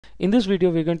In this video,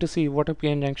 we're going to see what a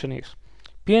PN junction is.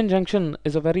 PN junction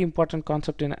is a very important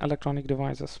concept in electronic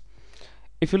devices.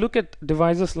 If you look at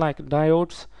devices like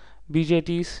diodes,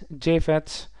 BJTs,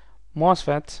 JFETs,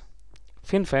 MOSFETs,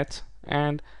 FinFETs,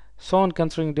 and so on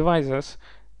considering devices,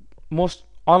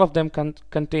 all of them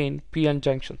contain PN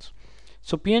junctions.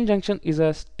 So PN junction is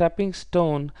a stepping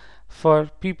stone for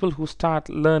people who start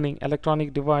learning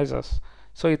electronic devices.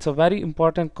 So it's a very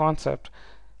important concept.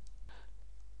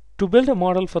 To build a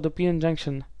model for the PN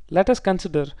junction, let us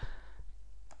consider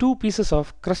two pieces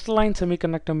of crystalline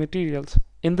semiconductor materials.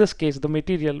 In this case, the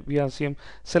material we assume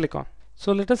silicon.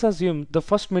 So let us assume the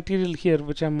first material here,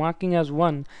 which I'm marking as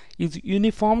 1, is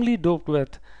uniformly doped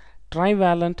with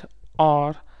trivalent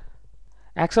or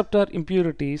acceptor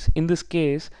impurities, in this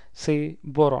case say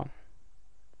boron.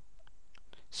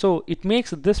 So it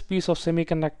makes this piece of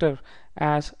semiconductor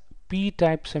as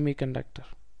p-type semiconductor,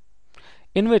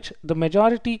 in which the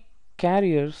majority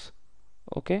carriers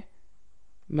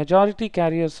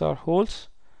are holes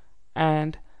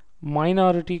and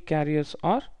minority carriers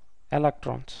are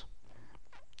electrons.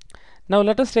 Now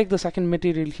let us take the second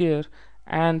material here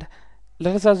and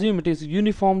let us assume it is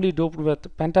uniformly doped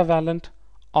with pentavalent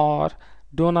or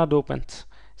donor dopants,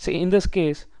 say in this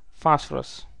case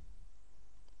phosphorus.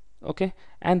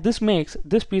 And this makes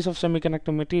this piece of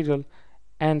semiconductor material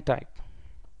n-type.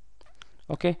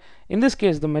 In this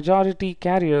case, the majority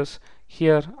carriers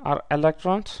here are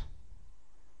electrons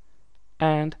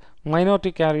and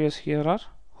minority carriers here are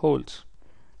holes.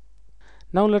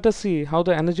 Now let us see how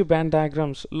the energy band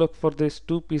diagrams look for these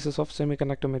two pieces of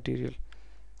semiconductor material.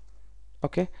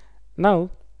 Now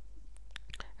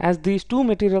as these two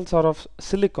materials are of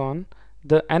silicon,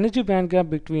 the energy band gap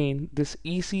between this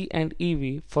EC and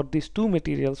EV for these two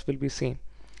materials will be same.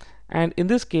 And in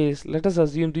this case, let us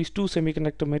assume these two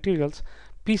semiconductor materials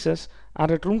pieces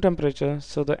are at room temperature,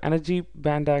 so the energy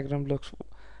band diagram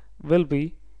will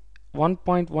be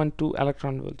 1.12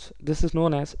 electron volts. This is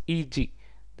known as EG,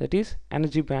 that is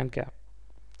energy band gap.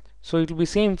 So it will be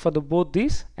same for both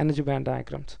these energy band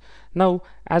diagrams. Now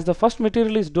as the first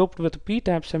material is doped with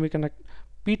p-type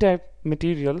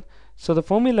material, so the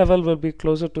Fermi level will be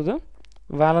closer to the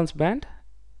valence band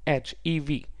edge,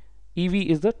 EV. EV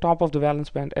is the top of the valence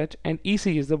band edge and EC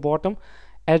is the bottom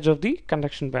edge of the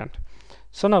conduction band.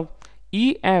 So now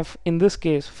EF in this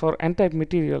case for n-type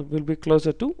material will be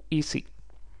closer to EC.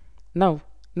 Now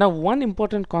one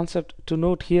important concept to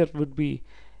note here would be,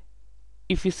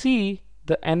 if you see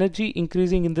the energy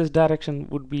increasing in this direction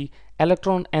would be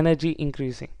electron energy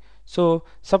increasing. So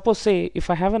suppose say if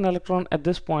I have an electron at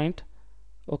this point,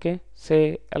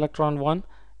 say electron 1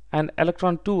 and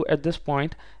electron 2 at this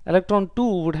point, electron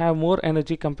 2 would have more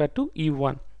energy compared to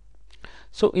E1.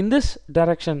 So in this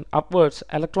direction upwards,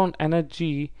 electron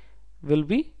energy will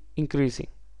be increasing.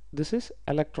 This is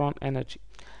electron energy.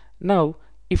 Now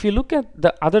if you look at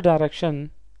the other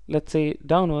direction, let's say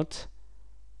downwards,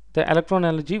 the electron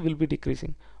energy will be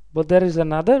decreasing. But there is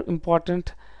another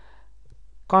important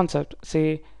concept,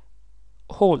 say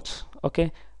holes.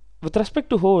 With respect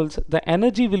to holes, the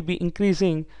energy will be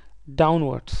increasing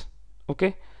downwards.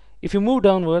 If you move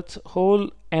downwards,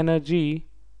 hole energy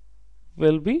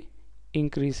will be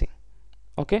increasing.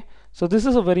 So this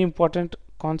is a very important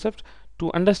concept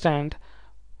to understand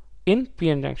in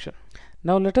PN junction.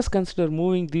 Now let us consider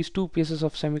moving these two pieces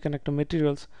of semiconductor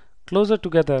materials closer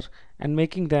together and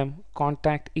making them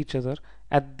contact each other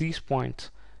at these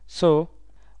points. So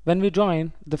when we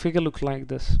join, the figure looks like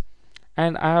this,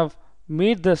 and I have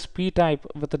made this p-type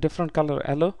with a different color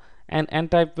yellow and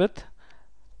n-type with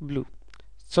blue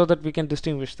so that we can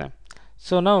distinguish them.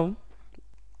 So now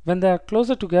when they are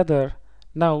closer together,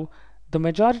 now the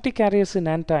majority carriers in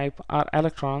n-type are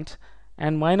electrons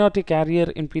and minority carrier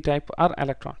in p-type are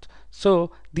electrons.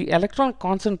 So the electron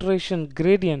concentration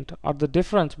gradient or the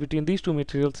difference between these two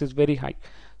materials is very high.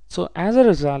 So as a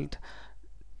result,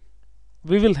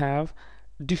 we will have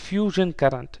diffusion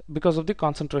current because of the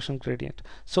concentration gradient.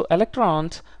 So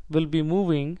electrons will be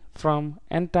moving from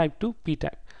n-type to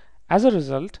p-type. As a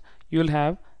result, you will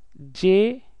have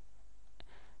Jn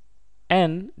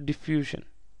diffusion.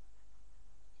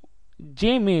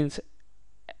 J means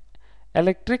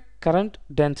electric current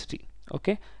density,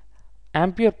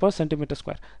 ampere per centimeter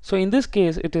square. So in this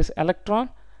case it is electron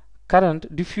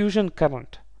current, diffusion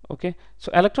current.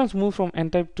 So electrons move from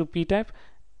n-type to p-type,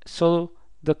 so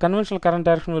the conventional current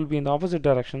direction will be in the opposite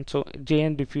direction, so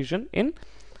Jn diffusion in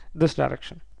this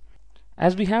direction.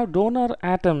 As we have donor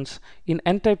atoms in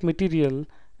n-type material,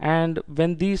 and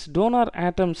when these donor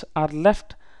atoms are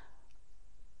left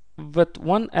with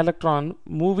one electron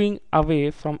moving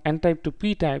away from n-type to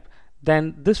p-type,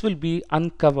 then this will be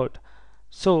uncovered.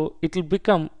 so it will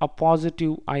become a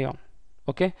positive ion.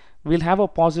 Okay, we'll have a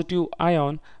positive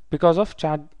ion because of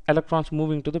charge electrons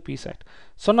moving to the p side.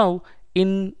 So now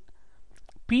in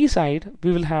p side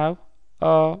we will have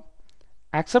a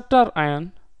acceptor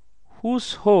ion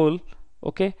whose hole,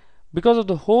 okay, because of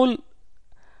the hole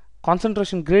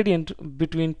concentration gradient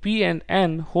between p and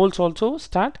n, holes also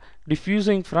start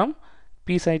diffusing from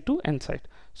p side to n side.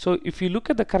 So if you look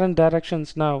at the current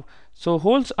directions now, so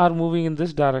holes are moving in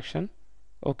this direction.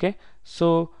 Okay,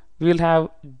 so we'll have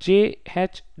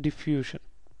JH diffusion,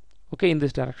 okay, in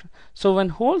this direction. So when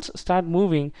holes start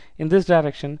moving in this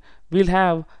direction, we'll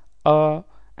have a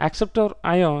acceptor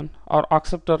ion or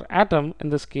acceptor atom in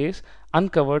this case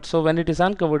uncovered. So when it is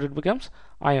uncovered, it becomes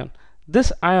ion.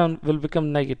 This ion will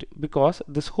become negative because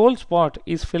this whole spot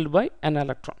is filled by an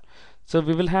electron. So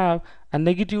we will have a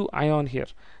negative ion here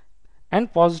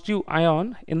and positive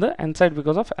ion in the n side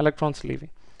because of electrons leaving.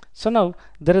 So now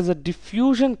there is a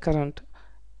diffusion current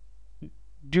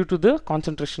due to the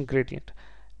concentration gradient.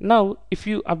 Now if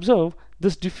you observe,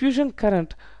 this diffusion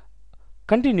current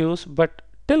continues, but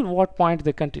till what point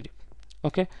they continue?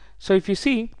 Okay, so if you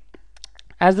see,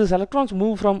 as these electrons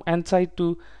move from n side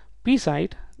to p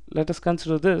side, let us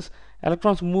consider this,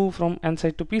 electrons move from n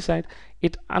side to p side,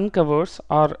 it uncovers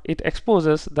or it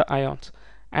exposes the ions,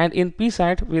 and in p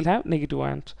side we'll have negative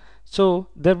ions. So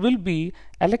there will be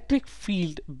electric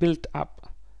field built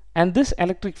up, and this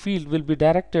electric field will be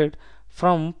directed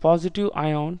from positive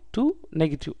ion to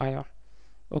negative ion.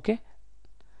 Okay,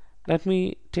 let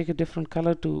me take a different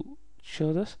color to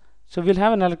show this. So we'll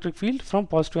have an electric field from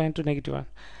positive ion to negative ion.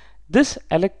 This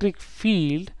electric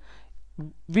field,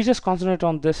 we just concentrate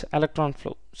on this electron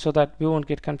flow so that we won't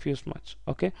get confused much.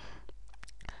 Okay,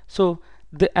 so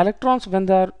the electrons, when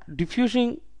they are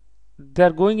diffusing, they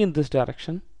are going in this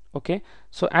direction. Okay,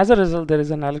 so as a result there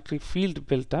is an electric field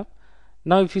built up.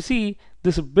 Now if you see,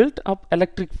 this built up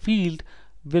electric field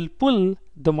will pull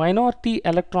the minority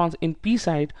electrons in p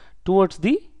side towards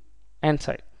the n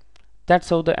side. That's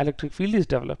how the electric field is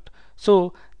developed.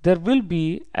 So there will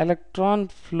be electron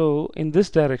flow in this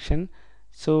direction.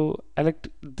 So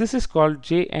this is called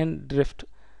Jn drift,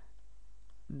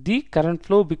 the current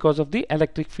flow because of the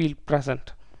electric field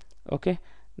present. Okay,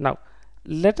 now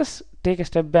let us take a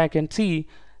step back and see,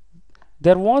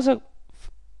 there was a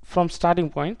from starting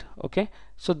point. Okay,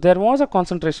 so there was a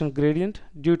concentration gradient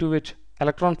due to which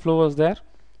electron flow was there.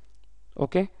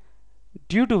 Okay,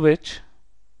 due to which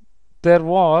there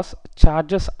was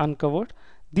charges uncovered.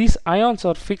 These ions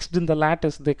are fixed in the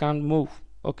lattice, they can't move.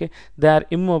 Okay, they are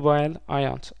immobile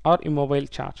ions or immobile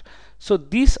charge. So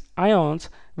these ions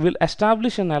will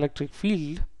establish an electric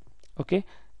field. Okay,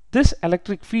 this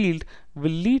electric field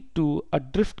will lead to a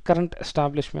drift current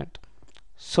establishment.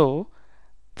 So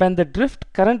when the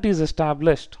drift current is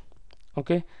established,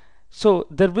 okay, so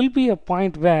there will be a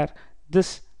point where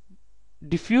this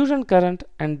diffusion current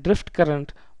and drift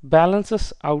current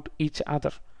balances out each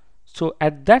other. So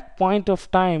at that point of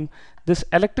time, this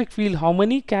electric field, how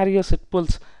many carriers it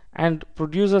pulls and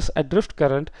produces a drift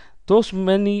current, those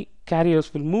many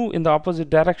carriers will move in the opposite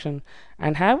direction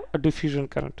and have a diffusion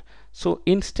current. So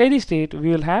in steady state we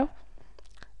will have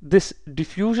this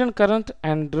diffusion current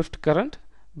and drift current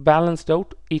balanced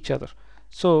out each other.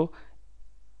 So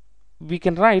we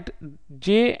can write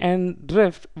Jn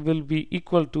drift will be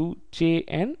equal to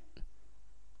Jn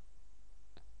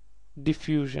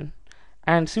diffusion,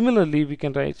 and similarly we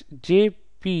can write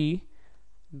Jp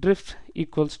drift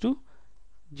equals to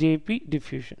Jp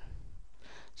diffusion.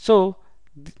 So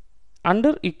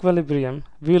under equilibrium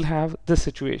we will have this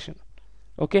situation.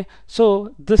 Okay,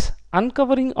 so this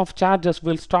uncovering of charges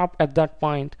will stop at that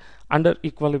point under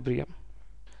equilibrium.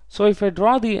 So if I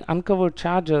draw the uncovered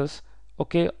charges,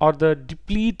 okay, or the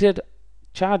depleted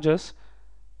charges,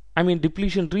 I mean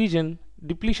depletion region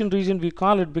we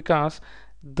call it because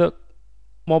the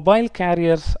mobile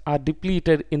carriers are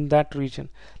depleted in that region.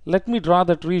 Let me draw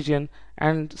that region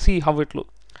and see how it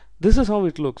looks. This is how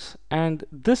it looks, and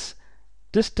this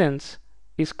distance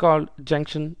is called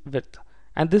junction width,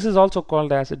 and this is also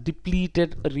called as a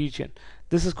depleted region.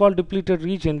 This is called depleted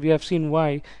region. We have seen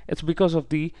why. It's because of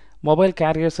the mobile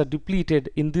carriers are depleted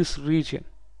in this region.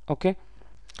 Okay,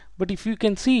 but if you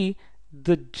can see,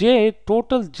 the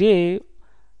total J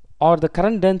or the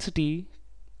current density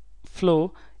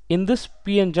flow in this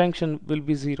p-n junction will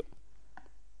be 0.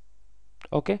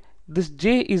 Okay, this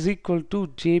J is equal to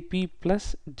Jp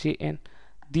plus Jn,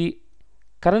 the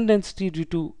current density due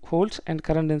to holes and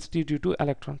current density due to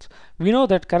electrons. We know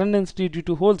that current density due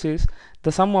to holes is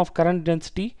the sum of current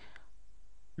density,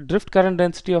 drift current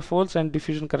density of holes and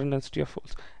diffusion current density of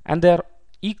holes, and they are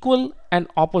equal and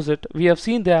opposite. We have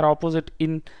seen they are opposite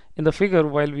in in the figure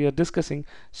while we are discussing,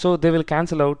 so they will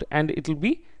cancel out and it will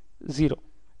be 0,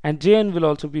 and Jn will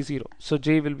also be 0, so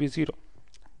J will be 0,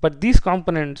 but these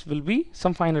components will be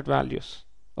some finite values.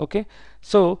 Okay,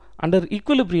 so under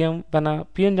equilibrium, when a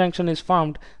p-n junction is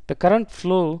formed, the current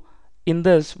flow in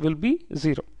this will be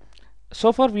 0.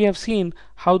 So far we have seen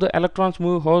how the electrons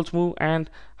move, holes move, and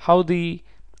how the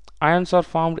ions are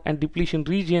formed and depletion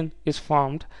region is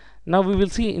formed. Now we will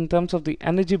see in terms of the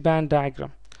energy band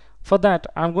diagram. For that,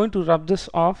 I'm going to rub this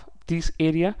off this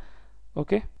area.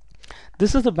 Okay,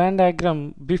 this is the band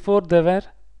diagram before they were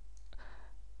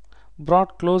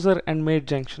brought closer and made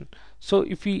junction. So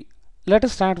if we let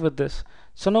us start with this.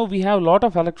 So now we have a lot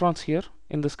of electrons here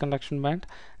in this conduction band,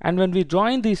 and when we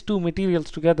join these two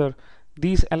materials together,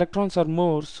 these electrons are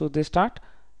more, so they start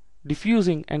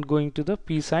diffusing and going to the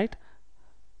p side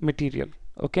material.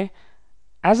 Okay,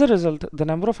 as a result, the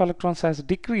number of electrons has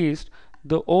decreased,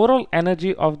 the overall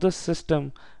energy of the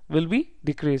system will be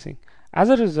decreasing. As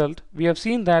a result, we have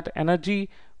seen that energy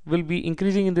will be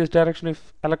increasing in this direction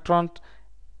if electron,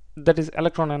 that is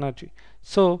electron energy.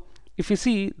 So if you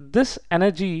see, this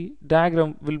energy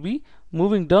diagram will be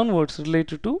moving downwards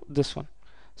related to this one.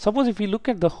 Suppose if we look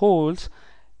at the holes,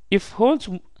 if holes,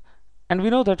 and we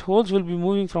know that holes will be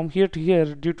moving from here to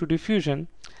here due to diffusion,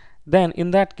 then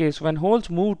in that case, when holes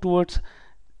move towards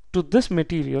to this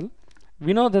material,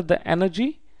 we know that the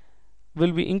energy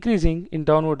will be increasing in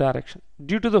downward direction.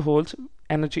 Due to the holes,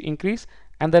 energy increase,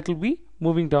 and that will be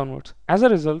moving downwards. As a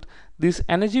result, this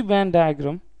energy band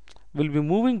diagram will be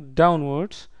moving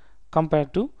downwards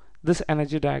compared to this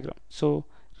energy diagram. So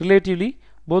relatively,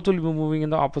 both will be moving in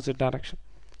the opposite direction.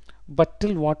 But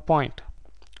till what point?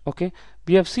 Okay,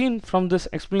 we have seen from this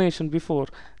explanation before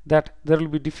that there will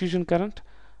be diffusion current,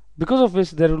 because of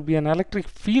which there will be an electric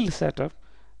field set up.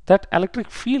 That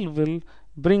electric field will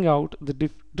bring out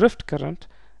the drift current.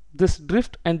 This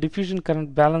drift and diffusion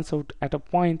current balance out at a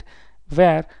point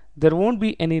where there won't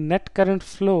be any net current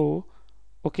flow,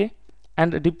 okay,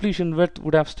 and a depletion width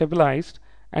would have stabilized,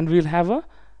 and we'll have a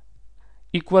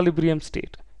equilibrium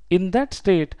state. In that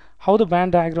state, how the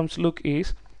band diagrams look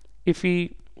is, if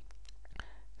we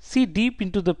see deep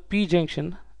into the p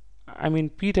junction, I mean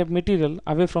p type material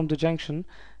away from the junction,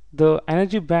 the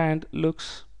energy band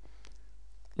looks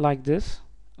like this.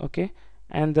 Okay,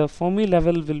 and the Fermi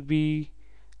level will be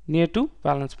near to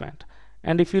valence band.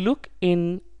 And if you look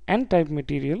in n type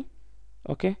material,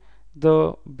 okay,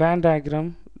 the band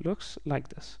diagram looks like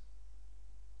this: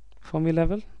 Fermi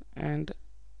level and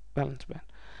valence band.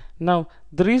 Now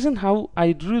the reason how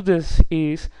I drew this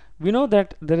is, we know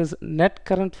that there is net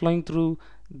current flowing through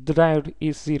the diode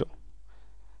is 0,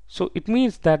 so it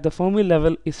means that the Fermi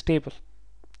level is stable.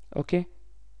 Okay,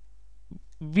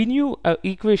 we knew an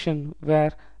equation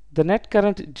where the net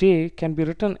current J can be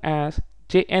written as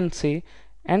Jn, say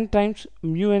n times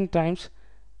mu n times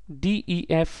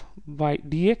dEf by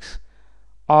dx,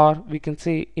 or we can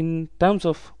say in terms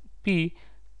of P,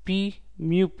 P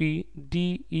mu P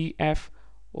dEf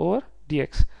over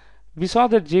dx. We saw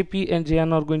that Jp and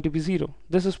Jn are going to be 0.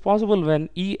 This is possible when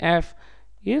Ef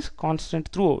is constant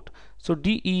throughout, so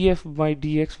dEf by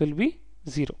dx will be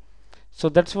 0. So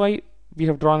that's why we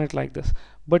have drawn it like this.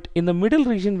 But in the middle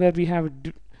region where we have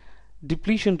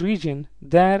depletion region,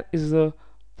 there is the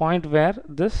point where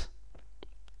this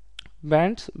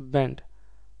bands bend.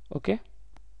 Okay,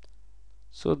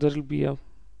 so there will be a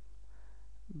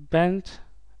bend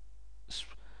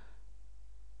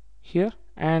here,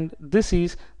 and this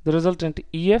is the resultant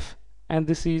EF, and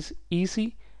this is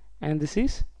EC, and this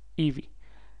is EV.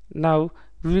 Now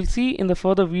we will see in the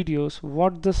further videos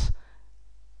what this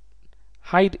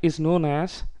height is known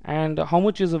as, and how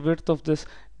much is the width of this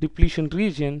depletion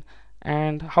region,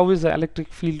 and how is the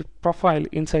electric field profile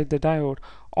inside the diode.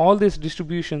 All these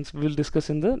distributions we will discuss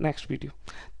in the next video.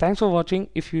 Thanks for watching.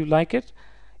 If you like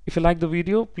the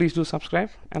video, please do subscribe,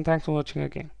 and thanks for watching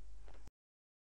again.